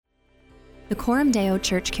The Coram Deo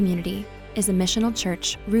Church community is a missional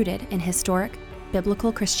church rooted in historic,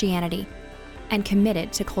 biblical Christianity and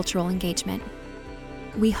committed to cultural engagement.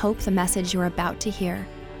 We hope the message you're about to hear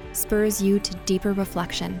spurs you to deeper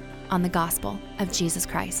reflection on the gospel of Jesus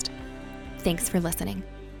Christ. Thanks for listening.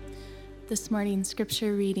 This morning's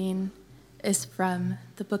scripture reading is from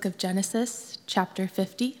the book of Genesis, chapter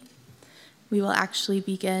 50. We will actually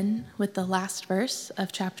begin with the last verse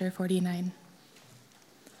of chapter 49.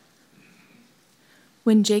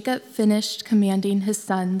 When Jacob finished commanding his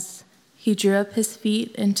sons, he drew up his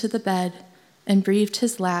feet into the bed and breathed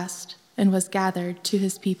his last and was gathered to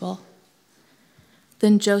his people.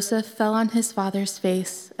 Then Joseph fell on his father's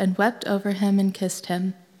face and wept over him and kissed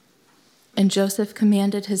him. And Joseph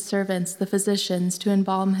commanded his servants, the physicians, to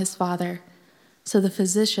embalm his father. So the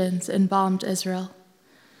physicians embalmed Israel.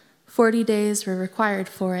 40 days were required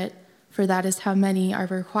for it, for that is how many are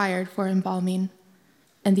required for embalming.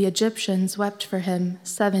 And the Egyptians wept for him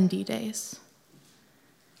 70 days.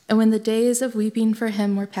 And when the days of weeping for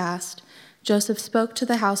him were past, Joseph spoke to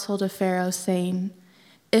the household of Pharaoh, saying,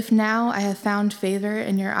 "If now I have found favor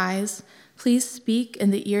in your eyes, please speak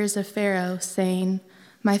in the ears of Pharaoh, saying,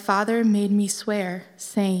 'My father made me swear,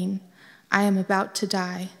 saying, I am about to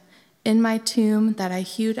die. In my tomb that I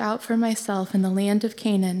hewed out for myself in the land of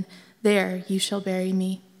Canaan, there you shall bury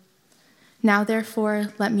me. Now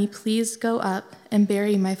therefore let me please go up and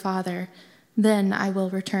bury my father, then I will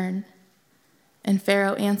return.' And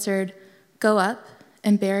Pharaoh answered, 'Go up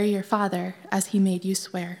and bury your father as he made you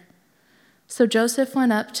swear.' So Joseph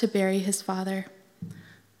went up to bury his father.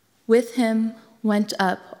 With him went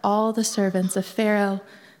up all the servants of Pharaoh,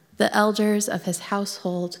 the elders of his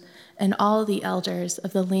household, and all the elders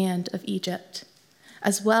of the land of Egypt,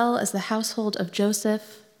 as well as the household of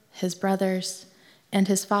Joseph, his brothers, and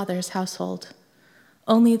his father's household.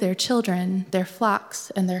 Only their children, their flocks,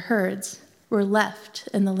 and their herds were left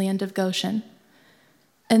in the land of Goshen.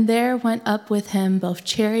 And there went up with him both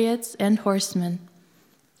chariots and horsemen.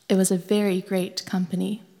 It was a very great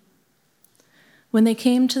company. When they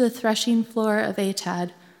came to the threshing floor of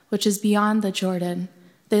Atad, which is beyond the Jordan,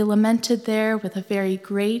 they lamented there with a very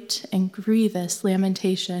great and grievous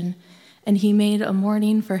lamentation, and he made a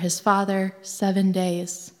mourning for his father 7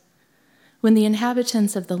 days. When the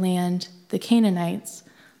inhabitants of the land, the Canaanites,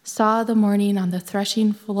 saw the mourning on the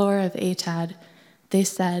threshing floor of Atad, they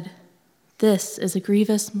said, 'This is a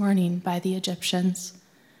grievous mourning by the Egyptians.'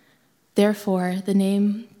 Therefore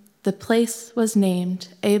the place was named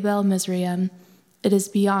Abel Mizraim. It is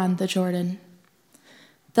beyond the Jordan.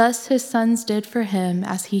 Thus his sons did for him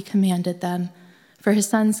as he commanded them, for his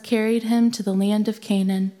sons carried him to the land of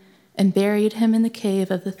Canaan and buried him in the cave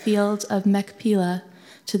of the field of Machpelah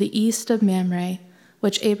to the east of Mamre,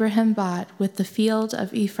 which Abraham bought with the field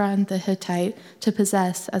of Ephron the Hittite to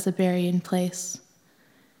possess as a burying place.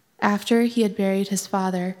 After he had buried his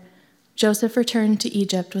father, Joseph returned to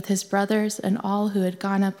Egypt with his brothers and all who had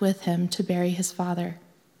gone up with him to bury his father.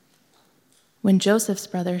 When Joseph's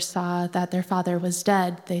brothers saw that their father was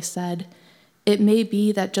dead, they said, 'It may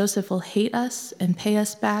be that Joseph will hate us and pay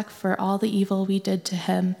us back for all the evil we did to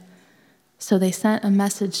him.' So they sent a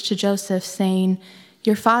message to Joseph saying,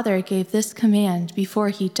 'Your father gave this command before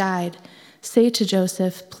he died. Say to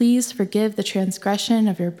Joseph, please forgive the transgression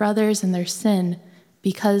of your brothers and their sin,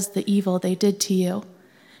 because the evil they did to you.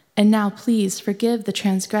 And now please forgive the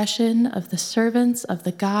transgression of the servants of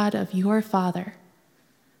the God of your father.'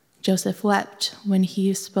 Joseph wept when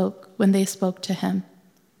they spoke to him.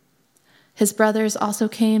 His brothers also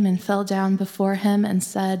came and fell down before him and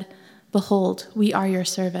said, 'Behold, we are your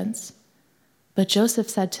servants.' But Joseph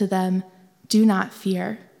said to them, 'Do not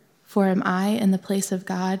fear, for am I in the place of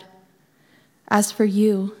God? As for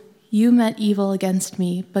you, you meant evil against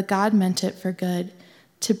me, but God meant it for good,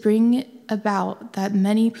 to bring about that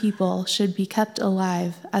many people should be kept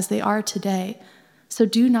alive as they are today. So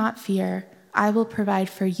do not fear, I will provide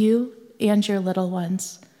for you and your little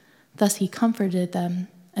ones.' Thus he comforted them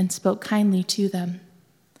and spoke kindly to them.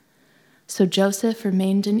 So Joseph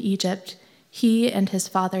remained in Egypt, he and his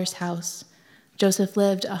father's house. Joseph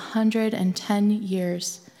lived 110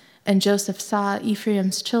 years, and Joseph saw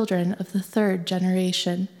Ephraim's children of the 3rd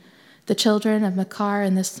generation. The children of Machir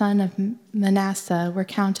and the son of Manasseh were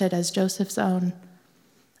counted as Joseph's own.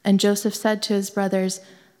 And Joseph said to his brothers,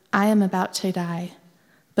 'I am about to die,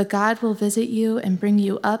 but God will visit you and bring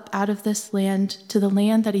you up out of this land to the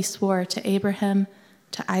land that he swore to Abraham,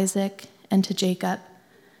 to Isaac, and to Jacob.'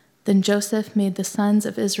 Then Joseph made the sons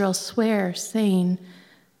of Israel swear, saying,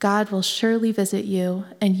 'God will surely visit you,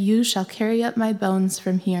 and you shall carry up my bones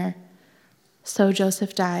from here.' So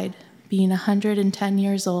Joseph died, being 110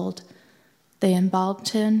 years old. They embalmed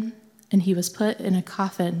him and he was put in a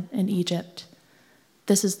coffin in Egypt.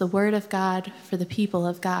 This is the word of God for the people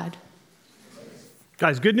of God.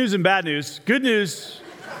 Guys, good news and bad news. Good news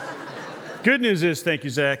is, thank you,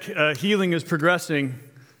 Zach, healing is progressing.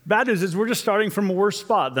 Bad news is we're just starting from a worse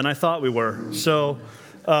spot than I thought we were. So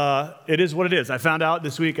it is what it is. I found out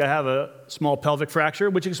this week I have a small pelvic fracture,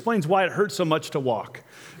 which explains why it hurts so much to walk.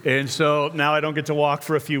 And so now I don't get to walk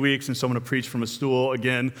for a few weeks, and so I'm going to preach from a stool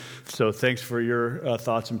again. So thanks for your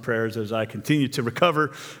thoughts and prayers as I continue to recover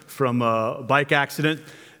from a bike accident.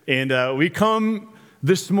 And we come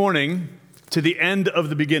this morning to the end of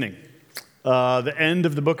the beginning, the end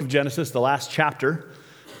of the book of Genesis, the last chapter,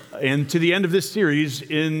 and to the end of this series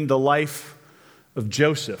in the life of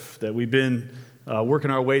Joseph that we've been working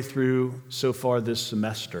our way through so far this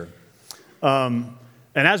semester. And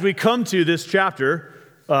as we come to this chapter,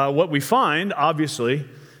 what we find, obviously,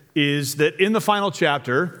 is that in the final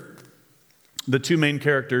chapter, the two main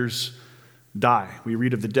characters die. We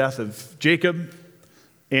read of the death of Jacob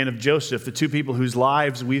and of Joseph, the two people whose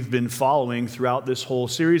lives we've been following throughout this whole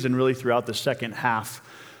series and really throughout the second half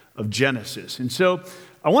of Genesis. And so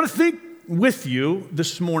I want to think with you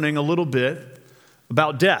this morning a little bit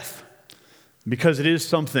about death, because it is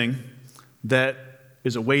something that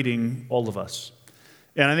is awaiting all of us.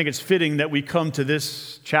 And I think it's fitting that we come to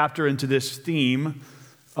this chapter and to this theme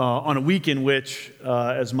on a week in which,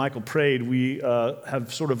 as Michael prayed, we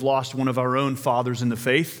have sort of lost one of our own fathers in the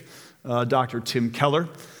faith, Dr. Tim Keller.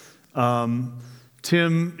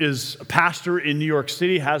 Tim is a pastor in New York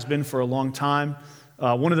City, has been for a long time.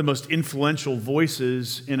 One of the most influential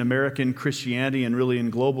voices in American Christianity and really in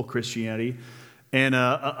global Christianity, and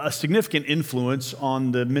a significant influence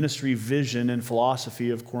on the ministry vision and philosophy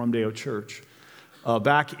of Coram Deo Church.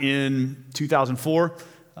 Back in 2004,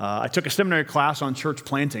 I took a seminary class on church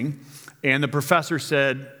planting, and the professor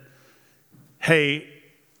said, hey,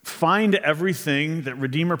 find everything that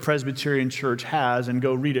Redeemer Presbyterian Church has and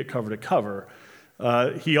go read it cover to cover.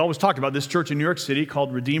 He always talked about this church in New York City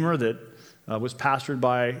called Redeemer that was pastored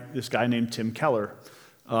by this guy named Tim Keller.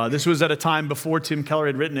 This was at a time before Tim Keller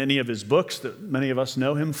had written any of his books that many of us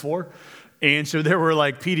know him for. And so there were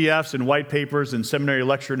like PDFs and white papers and seminary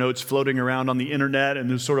lecture notes floating around on the internet. And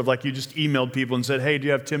it was sort of like you just emailed people and said, hey, do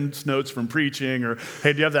you have Tim's notes from preaching? Or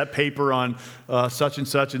hey, do you have that paper on such and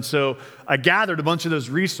such? And so I gathered a bunch of those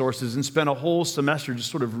resources and spent a whole semester just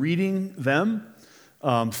sort of reading them,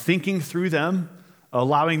 thinking through them,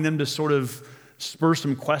 allowing them to sort of spur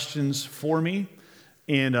some questions for me.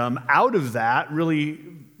 And out of that really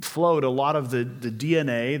flowed a lot of the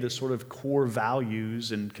DNA, the sort of core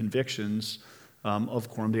values and convictions of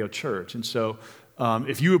Coram Deo Church. And so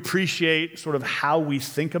if you appreciate sort of how we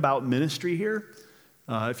think about ministry here,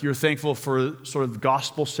 if you're thankful for sort of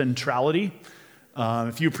gospel centrality,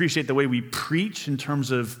 if you appreciate the way we preach in terms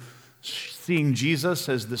of seeing Jesus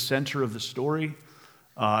as the center of the story,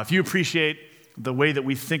 if you appreciate the way that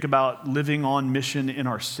we think about living on mission in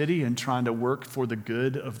our city and trying to work for the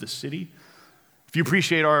good of the city, if you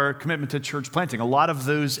appreciate our commitment to church planting, a lot of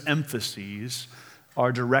those emphases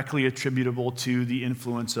are directly attributable to the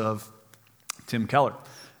influence of Tim Keller.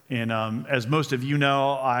 And as most of you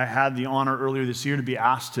know, I had the honor earlier this year to be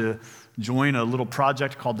asked to join a little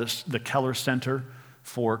project called the Keller Center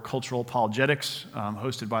for Cultural Apologetics,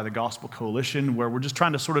 hosted by the Gospel Coalition, where we're just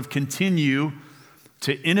trying to sort of continue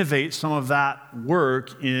to innovate some of that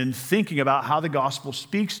work in thinking about how the gospel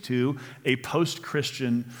speaks to a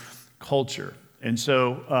post-Christian culture. And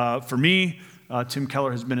so for me, Tim Keller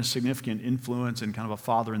has been a significant influence and kind of a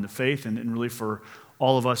father in the faith, and really for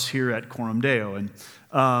all of us here at Coram Deo. And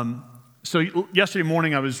so yesterday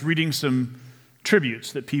morning, I was reading some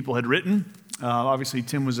tributes that people had written. Obviously,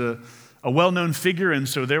 Tim was a well-known figure, and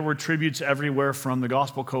so there were tributes everywhere from the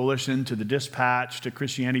Gospel Coalition to the Dispatch to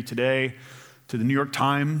Christianity Today to the New York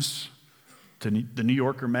Times, to the New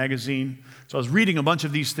Yorker magazine. So I was reading a bunch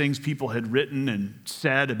of these things people had written and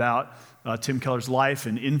said about Tim Keller's life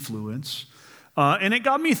and influence. And it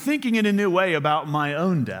got me thinking in a new way about my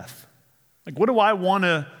own death. Like, what do I want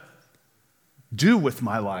to do with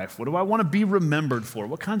my life? What do I want to be remembered for?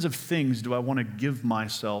 What kinds of things do I want to give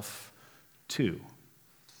myself to?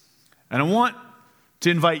 And I want to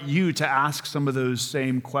invite you to ask some of those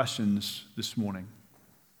same questions this morning.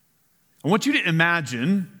 I want you to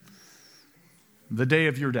imagine the day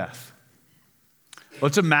of your death.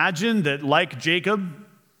 Let's imagine that, like Jacob,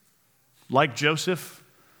 like Joseph,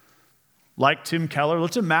 like Tim Keller,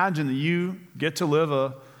 let's imagine that you get to live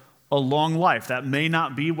a long life. That may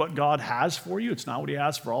not be what God has for you. It's not what he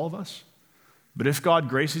has for all of us. But if God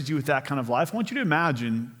graces you with that kind of life, I want you to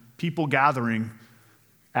imagine people gathering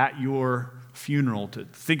at your funeral to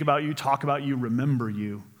think about you, talk about you, remember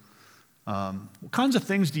you. What kinds of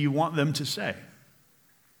things do you want them to say?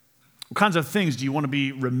 What kinds of things do you want to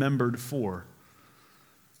be remembered for?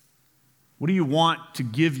 What do you want to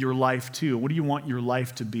give your life to? What do you want your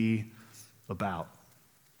life to be about?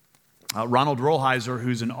 Ronald Rolheiser,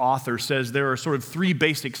 who's an author, says there are sort of three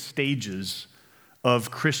basic stages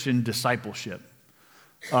of Christian discipleship.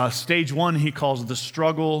 Stage one, he calls the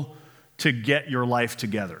struggle to get your life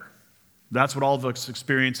together. That's what all of us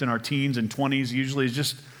experience in our teens and 20s usually, is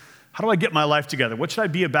just, how do I get my life together? What should I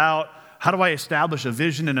be about? How do I establish a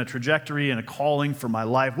vision and a trajectory and a calling for my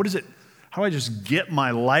life? How do I just get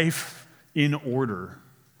my life in order?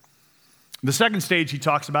 The second stage he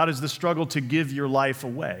talks about is the struggle to give your life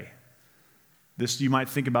away. You might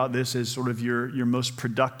think about this as sort of your most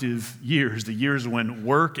productive years, the years when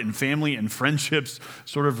work and family and friendships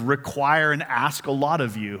sort of require and ask a lot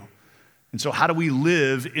of you. And so how do we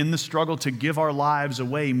live in the struggle to give our lives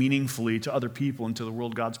away meaningfully to other people and to the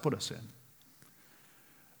world God's put us in?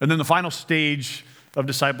 And then the final stage of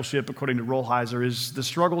discipleship, according to Rolheiser, is the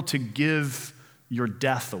struggle to give your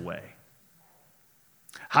death away.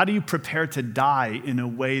 How do you prepare to die in a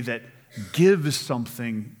way that gives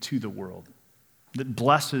something to the world, that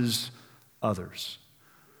blesses others?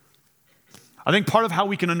 I think part of how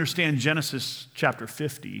we can understand Genesis chapter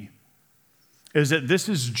 50 is that this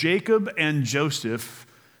is Jacob and Joseph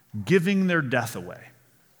giving their death away.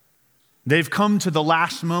 They've come to the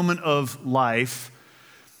last moment of life,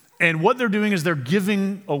 and what they're doing is they're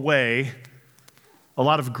giving away a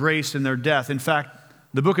lot of grace in their death. In fact,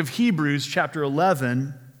 the book of Hebrews chapter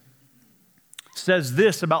 11 says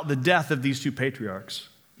this about the death of these two patriarchs.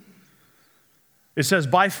 It says,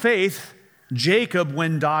 by faith, Jacob,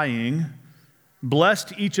 when dying,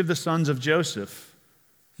 blessed each of the sons of Joseph,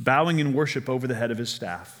 bowing in worship over the head of his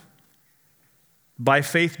staff. By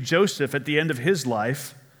faith, Joseph, at the end of his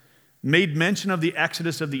life, made mention of the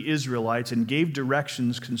exodus of the Israelites and gave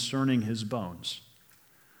directions concerning his bones.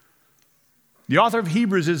 The author of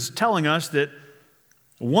Hebrews is telling us that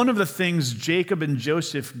one of the things Jacob and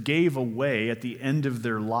Joseph gave away at the end of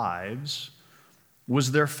their lives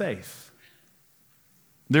was their faith.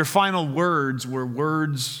 Their final words were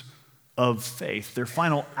words of faith. Their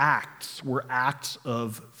final acts were acts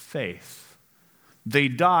of faith. They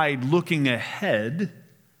died looking ahead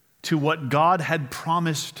to what God had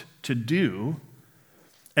promised to do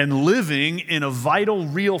and living in a vital,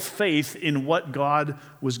 real faith in what God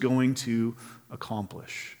was going to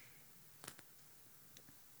accomplish.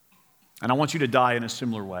 And I want you to die in a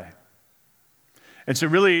similar way. And so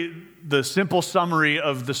really, the simple summary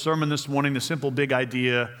of the sermon this morning, the simple big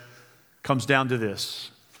idea, comes down to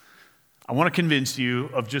this. I want to convince you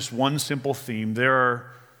of just one simple theme. There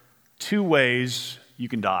are two ways you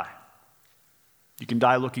can die. You can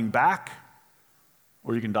die looking back,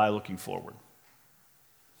 or you can die looking forward.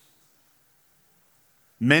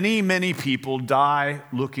 Many, many people die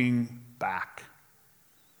looking back.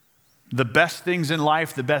 The best things in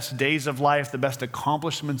life, the best days of life, the best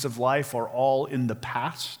accomplishments of life are all in the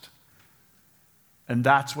past. And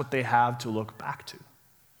that's what they have to look back to.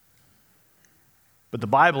 But the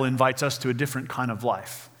Bible invites us to a different kind of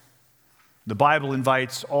life. The Bible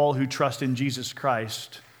invites all who trust in Jesus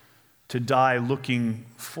Christ to die looking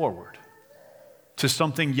forward to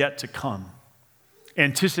something yet to come,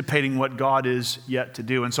 anticipating what God is yet to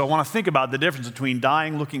do. And so I want to think about the difference between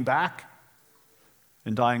dying looking back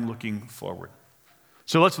and dying looking forward.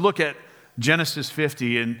 So let's look at Genesis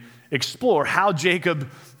 50 and explore how Jacob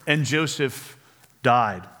and Joseph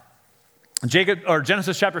died.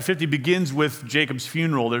 Genesis chapter 50 begins with Jacob's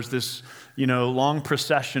funeral. There's this, long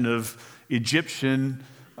procession of Egyptian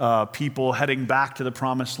people heading back to the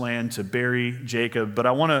promised land to bury Jacob. But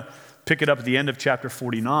I want to pick it up at the end of chapter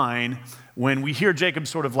 49 when we hear Jacob's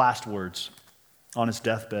sort of last words on his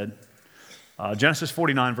deathbed. Genesis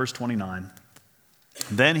 49, verse 29.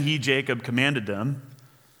 Then he, Jacob, commanded them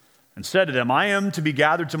and said to them, I am to be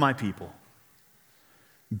gathered to my people.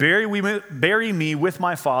 Bury me with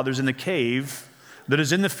my fathers in the cave that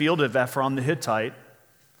is in the field of Ephron the Hittite,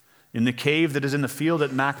 in the cave that is in the field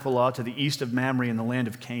at Machpelah to the east of Mamre in the land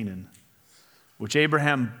of Canaan, which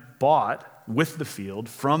Abraham bought with the field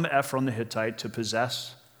from Ephron the Hittite to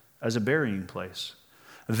possess as a burying place.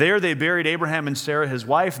 There they buried Abraham and Sarah his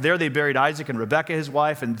wife. There they buried Isaac and Rebekah his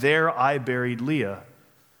wife. And there I buried Leah.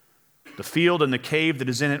 The field and the cave that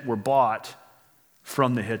is in it were bought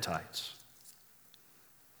from the Hittites.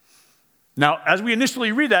 Now, as we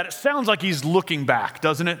initially read that, it sounds like he's looking back,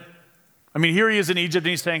 doesn't it? I mean, here he is in Egypt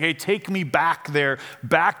and he's saying, hey, take me back there,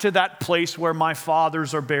 back to that place where my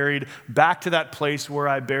fathers are buried, back to that place where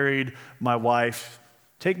I buried my wife.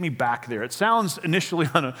 Take me back there. It sounds initially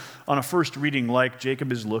on a first reading like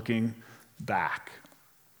Jacob is looking back.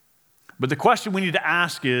 But the question we need to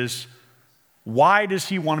ask is, why does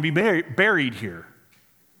he want to be buried here?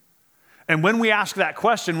 And when we ask that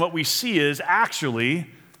question, what we see is actually,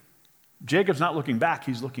 Jacob's not looking back,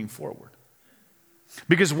 he's looking forward.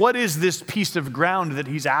 Because what is this piece of ground that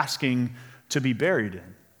he's asking to be buried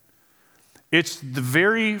in? It's the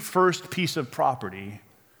very first piece of property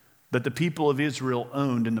that the people of Israel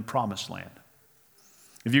owned in the Promised Land.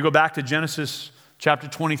 If you go back to Genesis chapter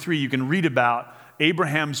 23, you can read about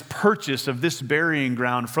Abraham's purchase of this burying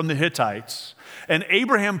ground from the Hittites. And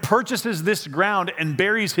Abraham purchases this ground and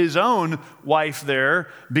buries his own wife there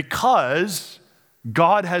because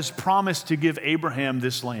God has promised to give Abraham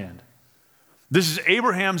this land. This is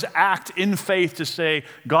Abraham's act in faith to say,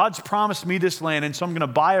 God's promised me this land, and so I'm going to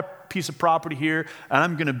buy a piece of property here, and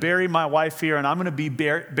I'm going to bury my wife here, and I'm going to be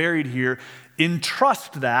buried here in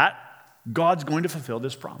trust that God's going to fulfill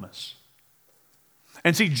this promise.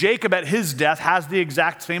 And see, Jacob at his death has the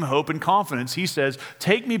exact same hope and confidence. He says,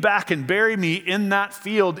 take me back and bury me in that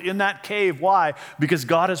field, in that cave. Why? Because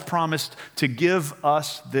God has promised to give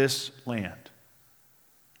us this land.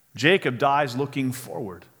 Jacob dies looking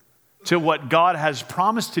forward to what God has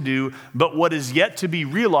promised to do, but what is yet to be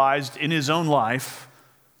realized in his own life.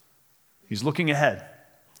 He's looking ahead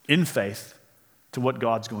in faith to what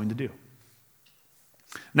God's going to do.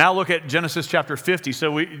 Now look at Genesis chapter 50.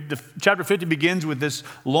 So chapter 50 begins with this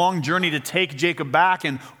long journey to take Jacob back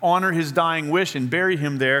and honor his dying wish and bury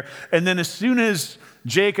him there. And then as soon as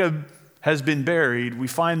Jacob has been buried, we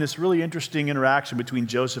find this really interesting interaction between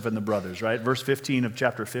Joseph and the brothers, right? Verse 15 of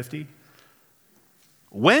chapter 50.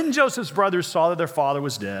 When Joseph's brothers saw that their father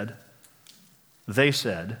was dead, they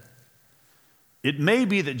said, it may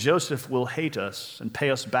be that Joseph will hate us and pay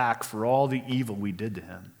us back for all the evil we did to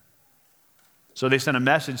him. So they sent a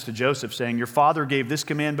message to Joseph saying, your father gave this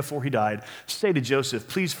command before he died. Say to Joseph,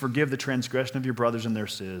 please forgive the transgression of your brothers and their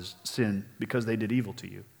sin because they did evil to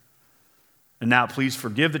you. And now please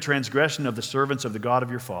forgive the transgression of the servants of the God of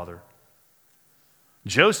your father.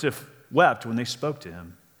 Joseph wept when they spoke to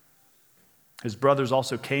him. His brothers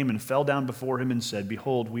also came and fell down before him and said,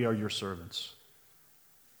 behold, we are your servants.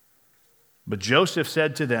 But Joseph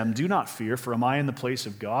said to them, do not fear, for am I in the place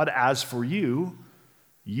of God? As for you,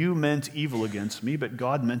 you meant evil against me, but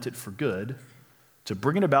God meant it for good, to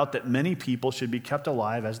bring it about that many people should be kept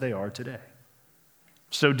alive as they are today.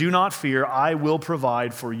 So do not fear, I will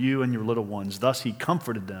provide for you and your little ones. Thus he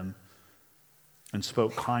comforted them and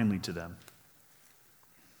spoke kindly to them.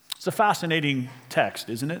 It's a fascinating text,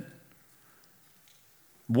 isn't it?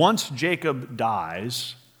 Once Jacob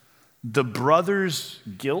dies, the brothers'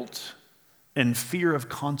 guilt and fear of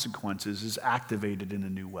consequences is activated in a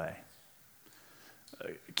new way.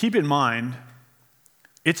 Keep in mind,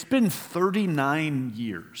 it's been 39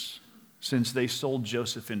 years since they sold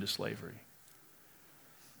Joseph into slavery.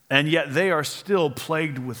 And yet they are still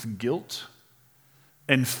plagued with guilt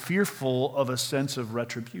and fearful of a sense of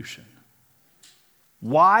retribution.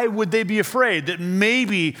 Why would they be afraid that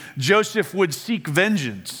maybe Joseph would seek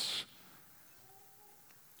vengeance?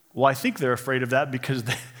 Well, I think they're afraid of that because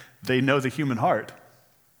they know the human heart.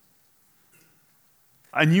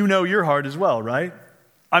 And you know your heart as well, right?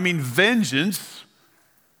 I mean, vengeance,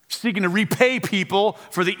 seeking to repay people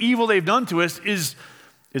for the evil they've done to us is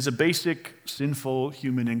a basic sinful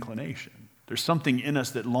human inclination. There's something in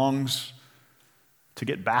us that longs to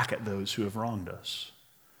get back at those who have wronged us.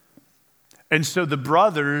 And so the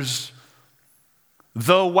brothers,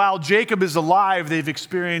 though while Jacob is alive, they've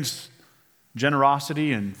experienced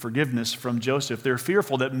generosity and forgiveness from Joseph, they're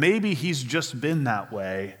fearful that maybe he's just been that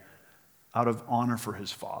way out of honor for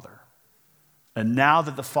his father. And now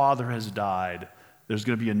that the father has died, there's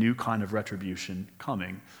going to be a new kind of retribution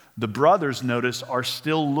coming. The brothers, notice, are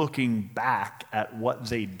still looking back at what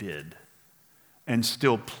they did and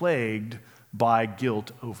still plagued by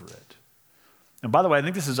guilt over it. And by the way, I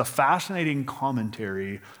think this is a fascinating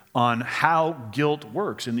commentary on how guilt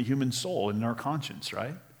works in the human soul, in our conscience,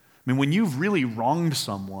 right? I mean, when you've really wronged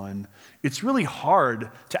someone, it's really hard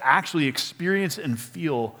to actually experience and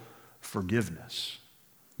feel forgiveness.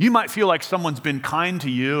 You might feel like someone's been kind to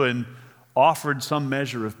you and offered some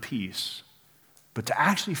measure of peace, but to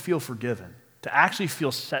actually feel forgiven, to actually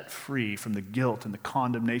feel set free from the guilt and the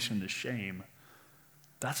condemnation and the shame,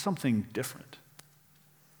 that's something different.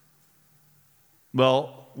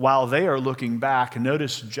 Well, while they are looking back,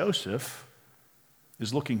 notice Joseph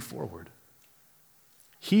is looking forward.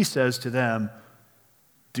 He says to them,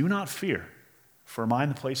 do not fear, for am I in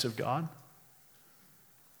the place of God?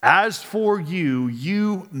 As for you,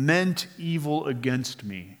 you meant evil against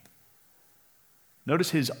me.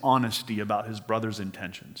 Notice his honesty about his brother's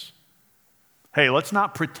intentions. Hey, let's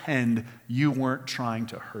not pretend you weren't trying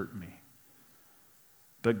to hurt me.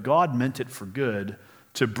 But God meant it for good,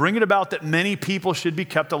 to bring it about that many people should be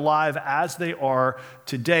kept alive as they are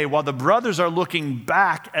today. While the brothers are looking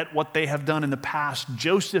back at what they have done in the past,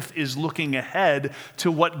 Joseph is looking ahead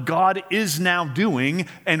to what God is now doing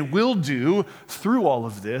and will do through all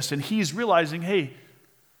of this. And he's realizing, hey,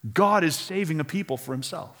 God is saving a people for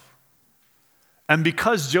himself. And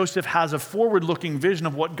because Joseph has a forward-looking vision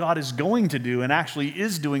of what God is going to do and actually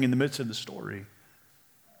is doing in the midst of the story,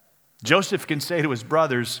 Joseph can say to his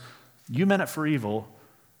brothers, you meant it for evil,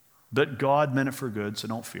 but God meant it for good, so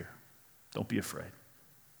don't fear. Don't be afraid.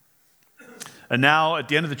 And now, at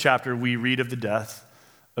the end of the chapter, we read of the death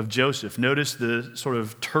of Joseph. Notice the sort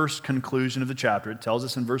of terse conclusion of the chapter. It tells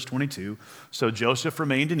us in verse 22, so Joseph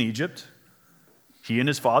remained in Egypt. He and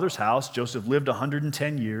his father's house. Joseph lived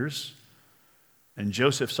 110 years. And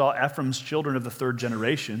Joseph saw Ephraim's children of the third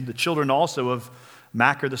generation. The children also of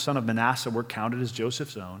Machir, the son of Manasseh, were counted as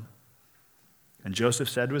Joseph's own. And Joseph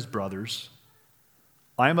said to his brothers,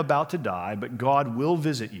 I am about to die, but God will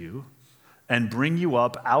visit you and bring you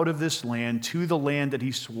up out of this land to the land that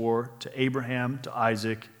he swore to Abraham, to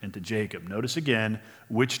Isaac, and to Jacob. Notice again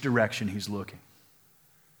which direction he's looking.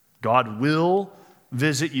 God will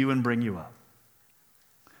visit you and bring you up.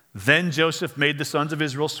 Then Joseph made the sons of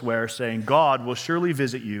Israel swear, saying, God will surely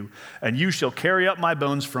visit you, and you shall carry up my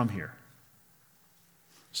bones from here.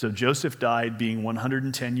 So Joseph died, being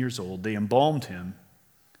 110 years old. They embalmed him,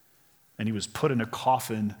 and he was put in a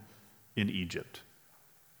coffin in Egypt.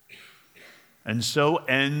 And so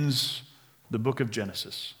ends the book of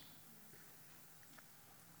Genesis.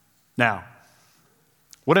 Now,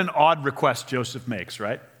 what an odd request Joseph makes,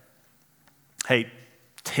 right? Hey,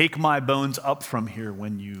 take my bones up from here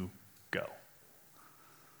when you go.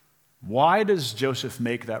 Why does Joseph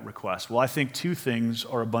make that request? Well, I think two things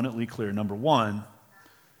are abundantly clear. Number one,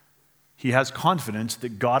 he has confidence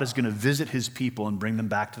that God is going to visit his people and bring them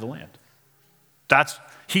back to the land.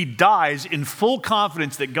 He dies in full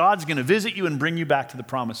confidence that God's going to visit you and bring you back to the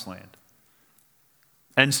promised land.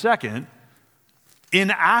 And second,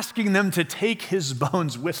 in asking them to take his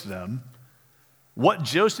bones with them, what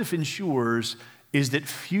Joseph ensures is that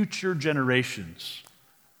future generations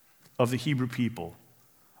of the Hebrew people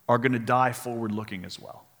are going to die forward-looking as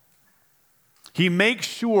well. He makes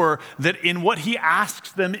sure that in what he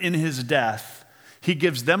asks them in his death, he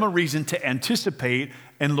gives them a reason to anticipate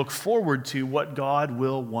and look forward to what God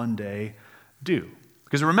will one day do.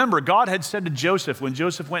 Because remember, God had said to Joseph, when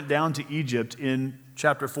Joseph went down to Egypt in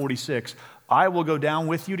chapter 46, I will go down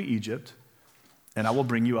with you to Egypt, and I will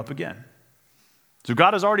bring you up again. So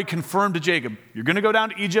God has already confirmed to Jacob, you're going to go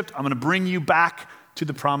down to Egypt, I'm going to bring you back to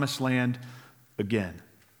the promised land again.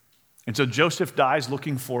 And so Joseph dies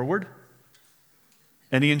looking forward,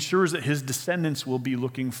 and he ensures that his descendants will be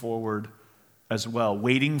looking forward as well,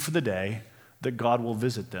 waiting for the day that God will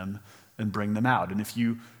visit them and bring them out. And if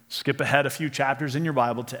you skip ahead a few chapters in your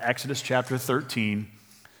Bible to Exodus chapter 13,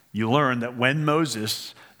 you learn that when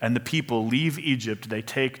Moses and the people leave Egypt, they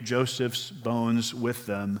take Joseph's bones with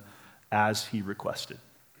them as he requested.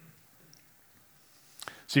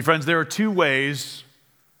 See, friends, there are two ways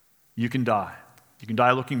you can die. You can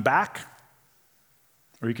die looking back,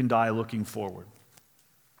 or you can die looking forward.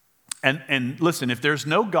 And listen, if there's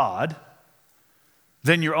no God,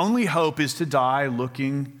 then your only hope is to die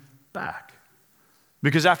looking back.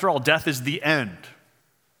 Because after all, death is the end.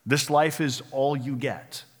 This life is all you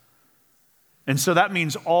get. And so that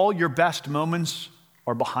means all your best moments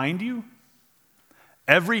are behind you.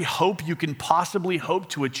 Every hope you can possibly hope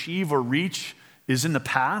to achieve or reach is in the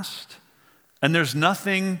past. And there's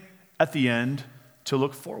nothing at the end to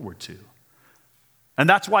look forward to. And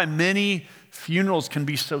that's why many funerals can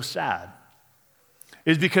be so sad.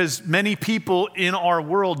 Is because many people in our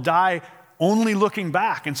world die only looking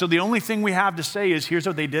back. And so the only thing we have to say is, here's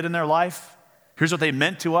what they did in their life. Here's what they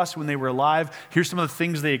meant to us when they were alive. Here's some of the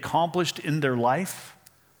things they accomplished in their life.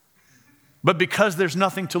 But because there's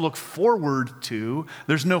nothing to look forward to,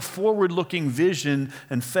 there's no forward-looking vision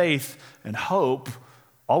and faith and hope,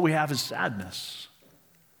 all we have is sadness.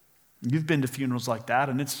 You've been to funerals like that,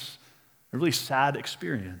 and it's a really sad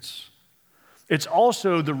experience. It's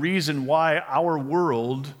also the reason why our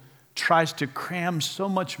world tries to cram so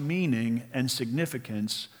much meaning and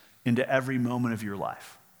significance into every moment of your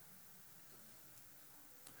life.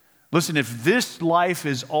 Listen, if this life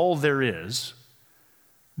is all there is,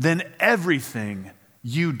 then everything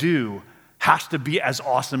you do has to be as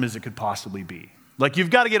awesome as it could possibly be. Like, you've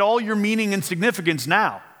got to get all your meaning and significance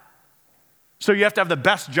now. So you have to have the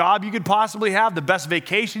best job you could possibly have, the best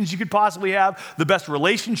vacations you could possibly have, the best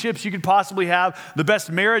relationships you could possibly have, the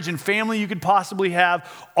best marriage and family you could possibly have,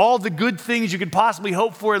 all the good things you could possibly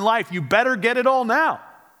hope for in life. You better get it all now.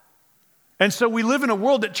 And so we live in a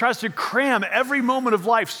world that tries to cram every moment of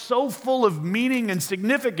life so full of meaning and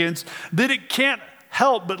significance that it can't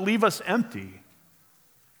help but leave us empty.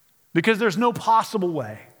 Because there's no possible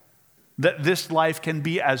way that this life can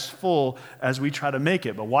be as full as we try to make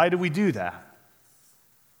it. But why do we do that?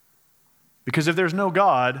 Because if there's no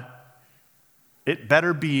God, it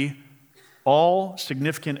better be all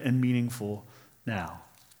significant and meaningful now.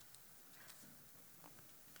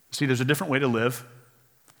 See, there's a different way to live,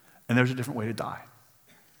 and there's a different way to die.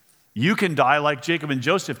 You can die like Jacob and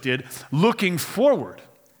Joseph did, looking forward,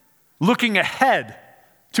 looking ahead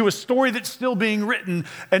to a story that's still being written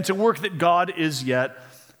and to work that God is yet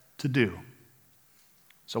to do.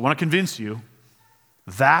 So I want to convince you,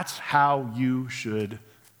 that's how you should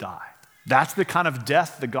die. That's the kind of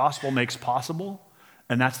death the gospel makes possible,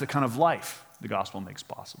 and that's the kind of life the gospel makes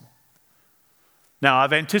possible. Now,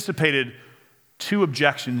 I've anticipated 2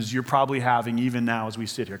 objections you're probably having even now as we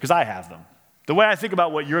sit here, because I have them. The way I think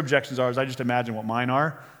about what your objections are is I just imagine what mine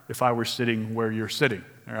are if I were sitting where you're sitting,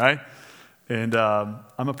 all right? And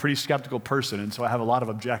I'm a pretty skeptical person, and so I have a lot of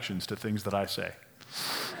objections to things that I say.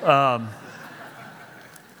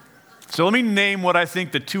 So let me name what I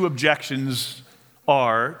think the 2 objections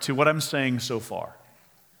are to what I'm saying so far.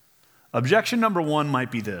 Objection number 1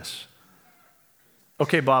 might be this.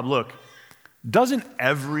 Okay, Bob, look, doesn't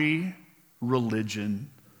every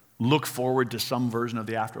religion look forward to some version of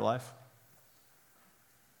the afterlife?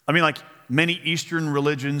 I mean, like many Eastern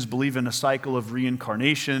religions believe in a cycle of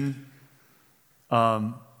reincarnation.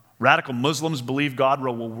 Radical Muslims believe God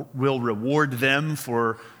will reward them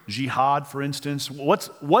for jihad, for instance.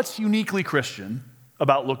 What's uniquely Christian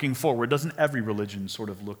about looking forward? Doesn't every religion sort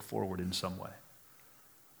of look forward in some way?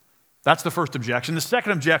 That's the first objection. The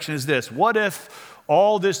second objection is this. What if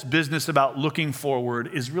all this business about looking forward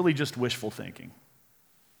is really just wishful thinking?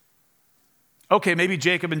 Okay, maybe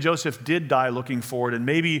Jacob and Joseph did die looking forward, and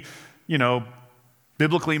maybe,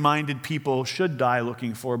 biblically minded people should die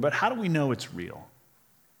looking forward, but how do we know it's real?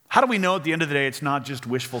 How do we know at the end of the day it's not just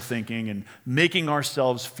wishful thinking and making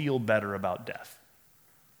ourselves feel better about death?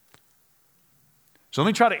 So let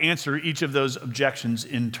me try to answer each of those objections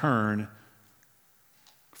in turn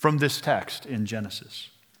from this text in Genesis.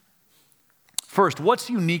 First, what's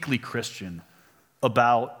uniquely Christian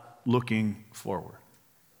about looking forward?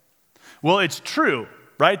 Well, it's true,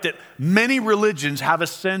 right, that many religions have a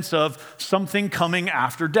sense of something coming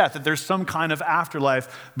after death, that there's some kind of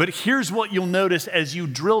afterlife. But here's what you'll notice as you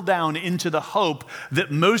drill down into the hope that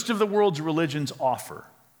most of the world's religions offer.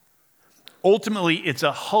 Ultimately, it's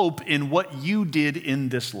a hope in what you did in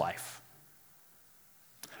this life.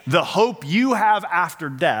 The hope you have after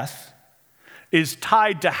death is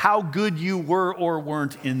tied to how good you were or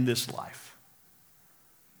weren't in this life.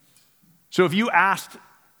 So if you asked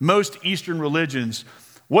most Eastern religions,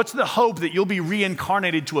 what's the hope that you'll be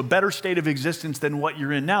reincarnated to a better state of existence than what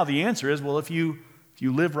you're in now? The answer is, well, if you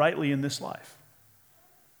live rightly in this life.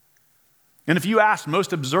 And if you ask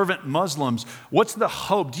most observant Muslims, what's the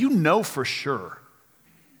hope? Do you know for sure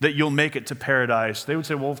that you'll make it to paradise? They would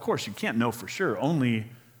say, well, of course, you can't know for sure. Only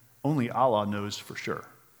Allah knows for sure.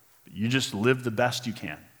 You just live the best you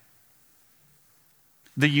can.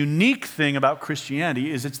 The unique thing about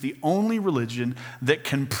Christianity is it's the only religion that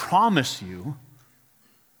can promise you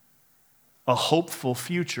a hopeful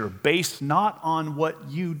future based not on what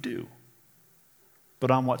you do,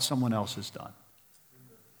 but on what someone else has done.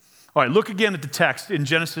 All right, look again at the text in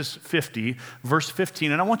Genesis 50, verse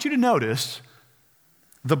 15, and I want you to notice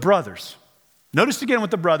the brothers. Notice again what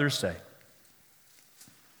the brothers say.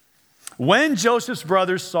 When Joseph's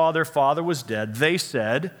brothers saw their father was dead, they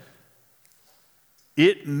said,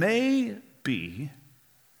 "It may be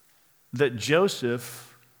that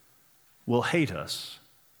Joseph will hate us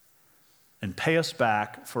and pay us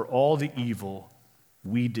back for all the evil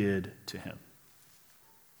we did to him."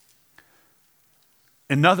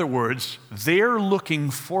 In other words, they're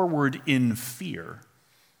looking forward in fear,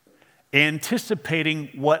 anticipating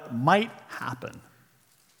what might happen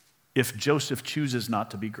if Joseph chooses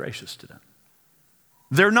not to be gracious to them.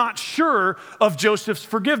 They're not sure of Joseph's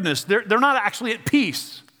forgiveness. They're not actually at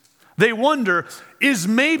peace. They wonder, is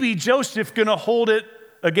maybe Joseph going to hold it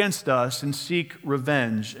against us and seek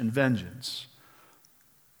revenge and vengeance?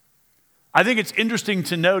 I think it's interesting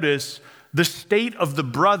to notice the state of the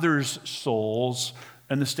brothers' souls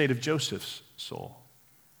and the state of Joseph's soul.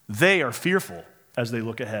 They are fearful as they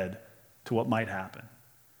look ahead to what might happen.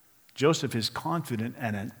 Joseph is confident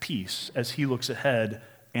and at peace as he looks ahead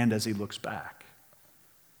and as he looks back.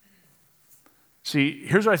 See,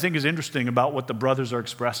 here's what I think is interesting about what the brothers are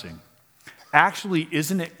expressing. Actually,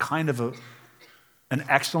 isn't it kind of an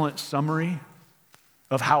excellent summary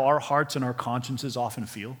of how our hearts and our consciences often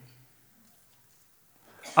feel?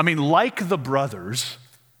 I mean, like the brothers,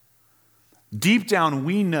 deep down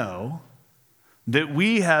we know that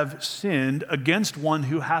we have sinned against one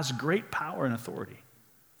who has great power and authority.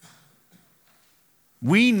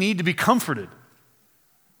 We need to be comforted.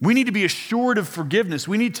 We need to be assured of forgiveness.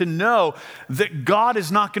 We need to know that God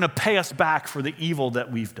is not going to pay us back for the evil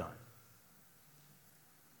that we've done.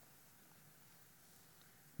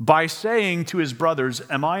 By saying to his brothers,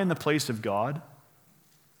 "Am I in the place of God?"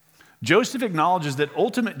 Joseph acknowledges that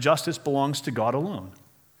ultimate justice belongs to God alone.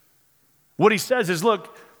 What he says is,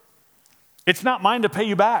 look, it's not mine to pay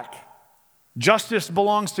you back. Justice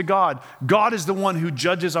belongs to God. God is the one who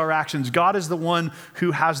judges our actions. God is the one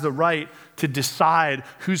who has the right to decide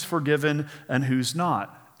who's forgiven and who's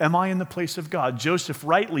not. Am I in the place of God? Joseph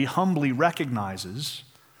rightly, humbly recognizes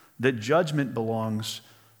that judgment belongs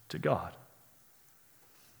to God.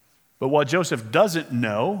 But what Joseph doesn't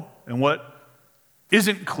know, and what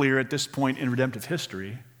isn't clear at this point in redemptive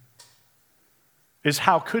history, is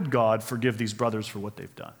how could God forgive these brothers for what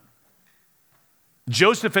they've done?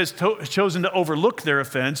 Joseph has chosen to overlook their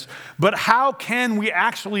offense, but how can we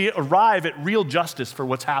actually arrive at real justice for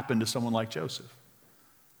what's happened to someone like Joseph?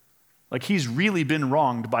 Like, he's really been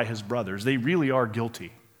wronged by his brothers. They really are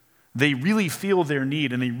guilty. They really feel their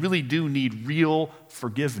need, and they really do need real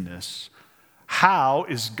forgiveness. How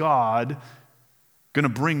is God going to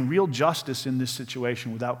bring real justice in this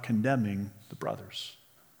situation without condemning the brothers?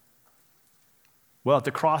 Well, at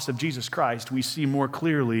the cross of Jesus Christ, we see more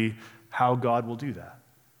clearly how God will do that.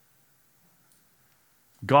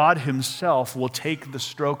 God himself will take the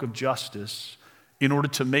stroke of justice in order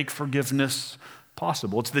to make forgiveness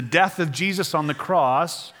possible. It's the death of Jesus on the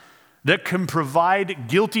cross that can provide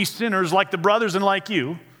guilty sinners like the brothers and like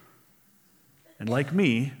you and like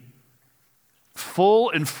me full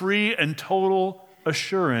and free and total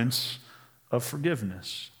assurance of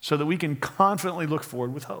forgiveness so that we can confidently look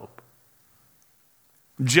forward with hope.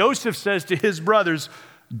 Joseph says to his brothers,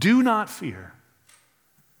 "Do not fear,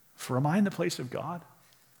 for am I in the place of God?"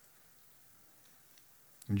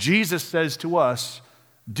 Jesus says to us,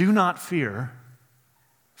 "Do not fear,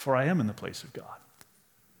 for I am in the place of God,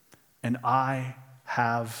 and I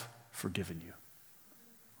have forgiven you.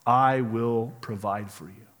 I will provide for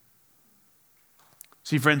you."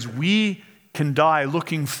 See, friends, we can die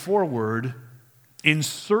looking forward in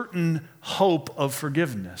certain hope of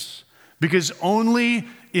forgiveness, because only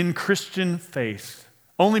in Christian faith,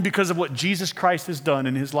 only because of what Jesus Christ has done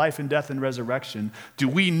in his life and death and resurrection, do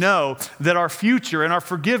we know that our future and our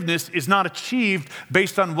forgiveness is not achieved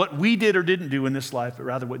based on what we did or didn't do in this life, but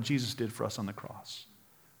rather what Jesus did for us on the cross.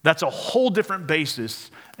 That's a whole different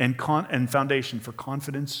basis and foundation for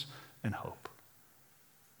confidence and hope.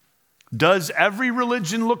 Does every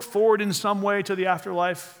religion look forward in some way to the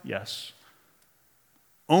afterlife? Yes.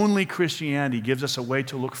 Only Christianity gives us a way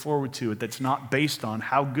to look forward to it that's not based on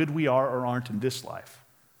how good we are or aren't in this life,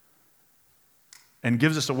 and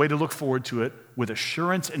gives us a way to look forward to it with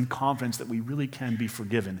assurance and confidence that we really can be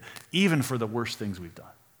forgiven, even for the worst things we've done.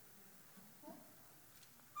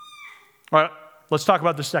 All right, let's talk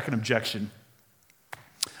about the second objection.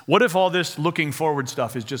 What if all this looking forward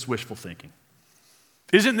stuff is just wishful thinking?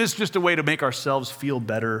 Isn't this just a way to make ourselves feel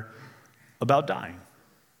better about dying?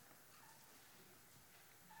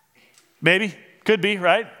 Maybe, could be,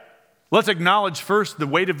 right? Let's acknowledge first the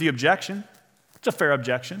weight of the objection. It's a fair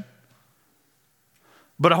objection.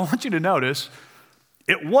 But I want you to notice,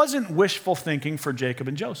 it wasn't wishful thinking for Jacob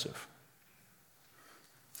and Joseph.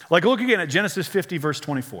 Like, look again at Genesis 50, verse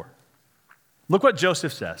 24. Look what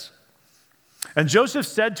Joseph says. "And Joseph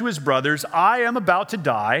said to his brothers, 'I am about to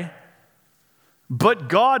die, but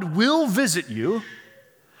God will visit you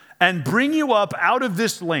and bring you up out of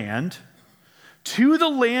this land to the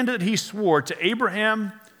land that he swore to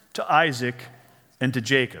Abraham, to Isaac, and to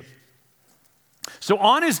Jacob.'" So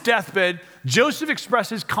on his deathbed, Joseph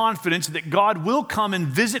expresses confidence that God will come and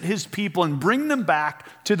visit his people and bring them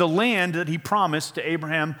back to the land that he promised to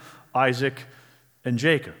Abraham, Isaac, and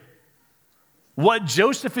Jacob. What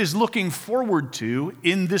Joseph is looking forward to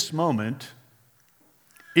in this moment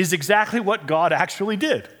is exactly what God actually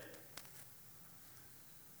did.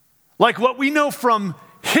 Like, what we know from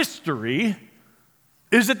history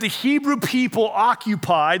is that the Hebrew people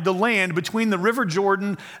occupied the land between the River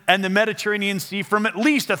Jordan and the Mediterranean Sea from at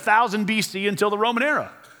least 1000 BC until the Roman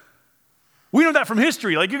era. We know that from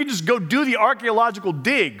history. Like, you can just go do the archaeological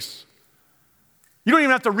digs You don't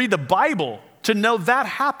even have to read the Bible to know that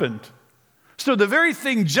happened. So the very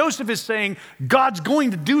thing Joseph is saying, God's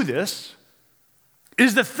going to do this,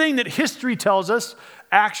 is the thing that history tells us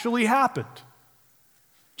actually happened.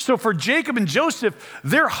 So for Jacob and Joseph,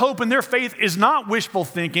 their hope and their faith is not wishful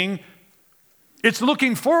thinking. It's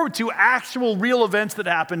looking forward to actual real events that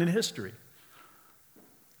happened in history.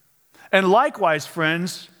 And likewise,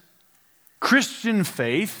 friends, Christian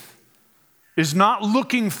faith is not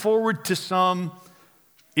looking forward to some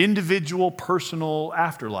individual, personal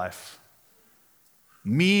afterlife.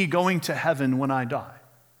 Me going to heaven when I die.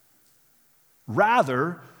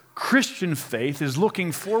 Rather, Christian faith is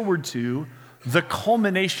looking forward to the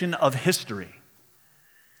culmination of history.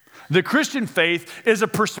 The Christian faith is a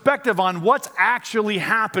perspective on what's actually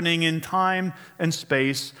happening in time and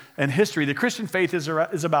space and history. The Christian faith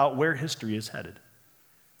is about where history is headed.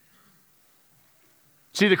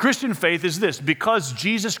 See, the Christian faith is this: because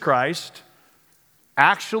Jesus Christ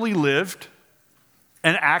actually lived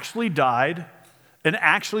and actually died and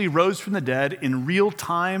actually rose from the dead in real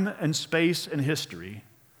time and space and history,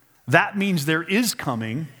 that means there is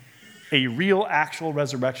coming a real, actual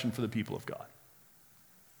resurrection for the people of God.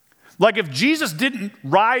 Like if Jesus didn't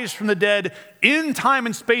rise from the dead in time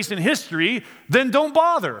and space and history, then don't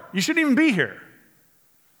bother. You shouldn't even be here.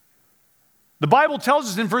 The Bible tells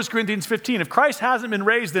us in 1 Corinthians 15, if Christ hasn't been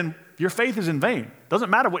raised, then your faith is in vain. Doesn't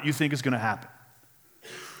matter what you think is going to happen.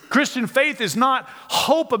 Christian faith is not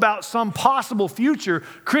hope about some possible future.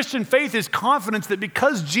 Christian faith is confidence that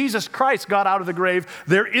because Jesus Christ got out of the grave,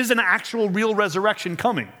 there is an actual real resurrection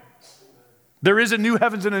coming. There is a new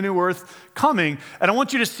heavens and a new earth coming. And I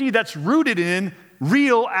want you to see that's rooted in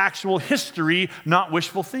real, actual history, not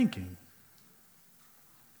wishful thinking.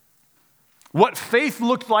 What faith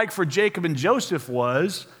looked like for Jacob and Joseph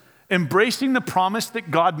was embracing the promise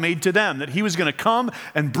that God made to them, that he was going to come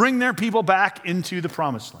and bring their people back into the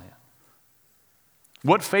promised land.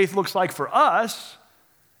 What faith looks like for us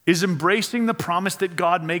is embracing the promise that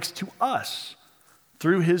God makes to us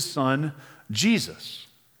through his son, Jesus.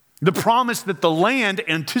 The promise that the land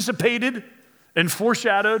anticipated and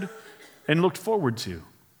foreshadowed and looked forward to.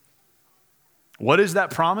 What is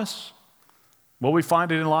that promise? Well, we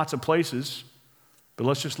find it in lots of places, but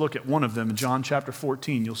let's just look at one of them in John chapter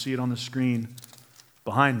 14. You'll see it on the screen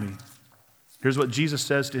behind me. Here's what Jesus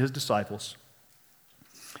says to his disciples.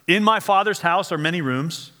 In my Father's house are many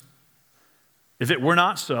rooms. If it were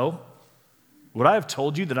not so, would I have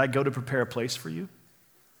told you that I go to prepare a place for you?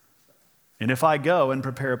 And if I go and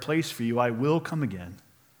prepare a place for you, I will come again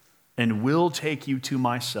and will take you to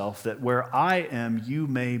myself, that where I am, you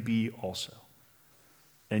may be also.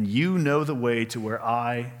 And you know the way to where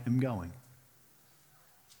I am going.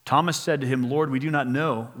 Thomas said to him, Lord, we do not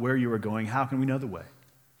know where you are going. How can we know the way?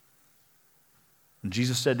 And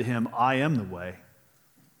Jesus said to him, I am the way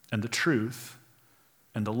and the truth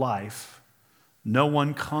and the life. No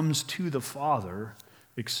one comes to the Father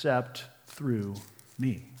except through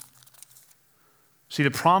me. See,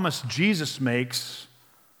 the promise Jesus makes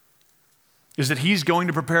is that he's going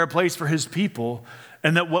to prepare a place for his people,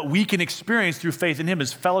 and that what we can experience through faith in him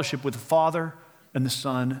is fellowship with the Father and the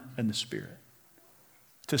Son and the Spirit.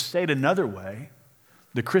 To say it another way,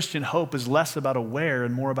 the Christian hope is less about a where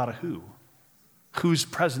and more about a who. Whose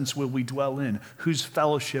presence will we dwell in? Whose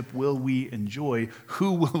fellowship will we enjoy?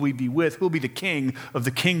 Who will we be with? Who will be the king of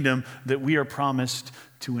the kingdom that we are promised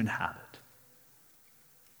to inhabit?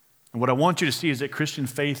 And what I want you to see is that Christian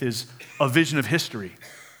faith is a vision of history.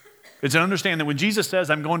 It's an understanding that when Jesus says,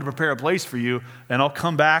 I'm going to prepare a place for you and I'll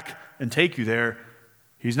come back and take you there,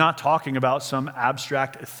 he's not talking about some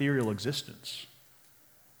abstract ethereal existence.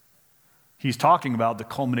 He's talking about the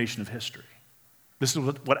culmination of history. This is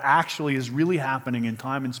what actually is really happening in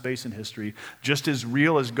time and space and history, just as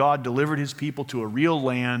real as God delivered his people to a real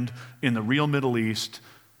land in the real Middle East,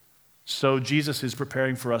 so Jesus is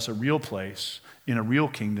preparing for us a real place in a real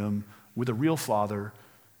kingdom with a real Father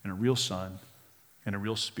and a real Son and a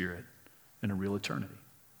real Spirit and a real eternity.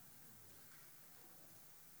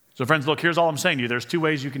 So friends, look, here's all I'm saying to you. There's two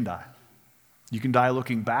ways you can die. You can die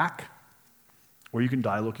looking back, or you can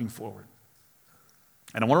die looking forward.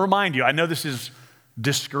 And I want to remind you, I know this is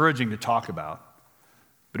discouraging to talk about,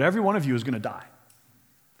 but every one of you is going to die.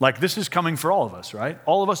 Like this is coming for all of us, right?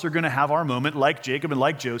 All of us are going to have our moment, like Jacob and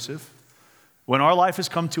like Joseph, when our life has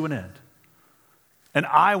come to an end. And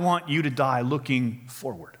I want you to die looking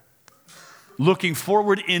forward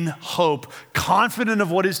in hope, confident of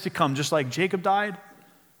what is to come, just like Jacob died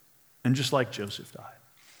and just like Joseph died.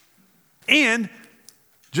 And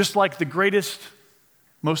just like the greatest,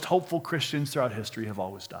 most hopeful Christians throughout history have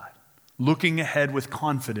always died, looking ahead with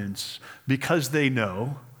confidence because they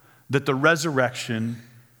know that the resurrection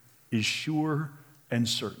is sure and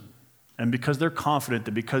certain. And because they're confident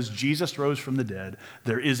that because Jesus rose from the dead,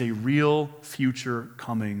 there is a real future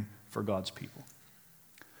coming for God's people.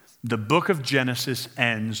 The book of Genesis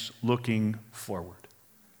ends looking forward.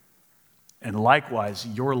 And likewise,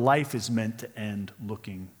 your life is meant to end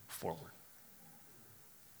looking forward.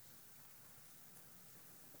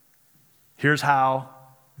 Here's how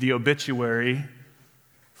the obituary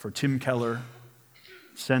for Tim Keller,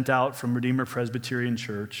 sent out from Redeemer Presbyterian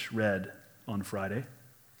Church, read on Friday.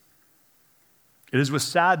 It is with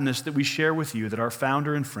sadness that we share with you that our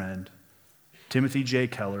founder and friend, Timothy J.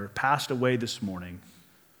 Keller, passed away this morning,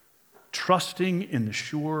 trusting in the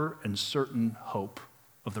sure and certain hope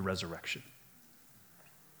of the resurrection.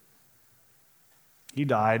 He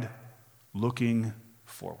died looking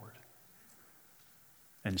forward.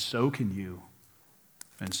 And so can you,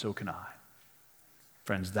 and so can I.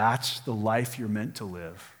 Friends, that's the life you're meant to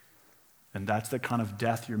live, and that's the kind of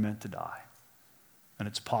death you're meant to die. And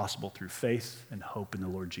it's possible through faith and hope in the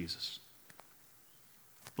Lord Jesus.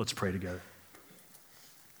 Let's pray together.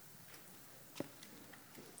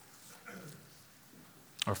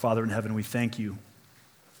 Our Father in heaven, we thank you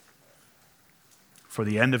for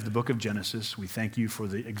the end of the book of Genesis. We thank you for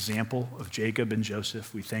the example of Jacob and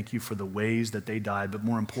Joseph. We thank you for the ways that they died, but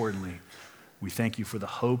more importantly, we thank you for the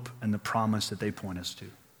hope and the promise that they point us to.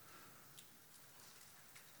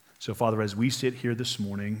 So, Father, as we sit here this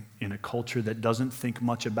morning in a culture that doesn't think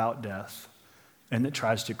much about death and that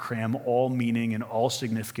tries to cram all meaning and all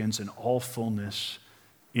significance and all fullness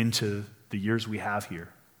into the years we have here,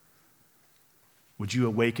 would you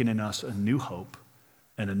awaken in us a new hope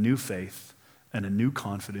and a new faith and a new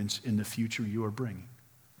confidence in the future you are bringing?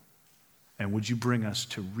 And would you bring us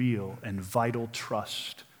to real and vital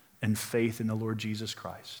trust and faith in the Lord Jesus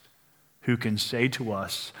Christ, who can say to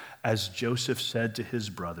us, as Joseph said to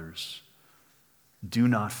his brothers, "Do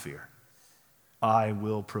not fear, I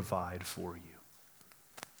will provide for you."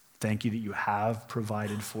 Thank you that you have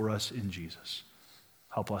provided for us in Jesus.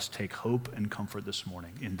 Help us take hope and comfort this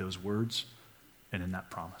morning in those words and in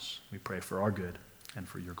that promise. We pray for our good and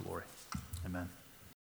for your glory. Amen.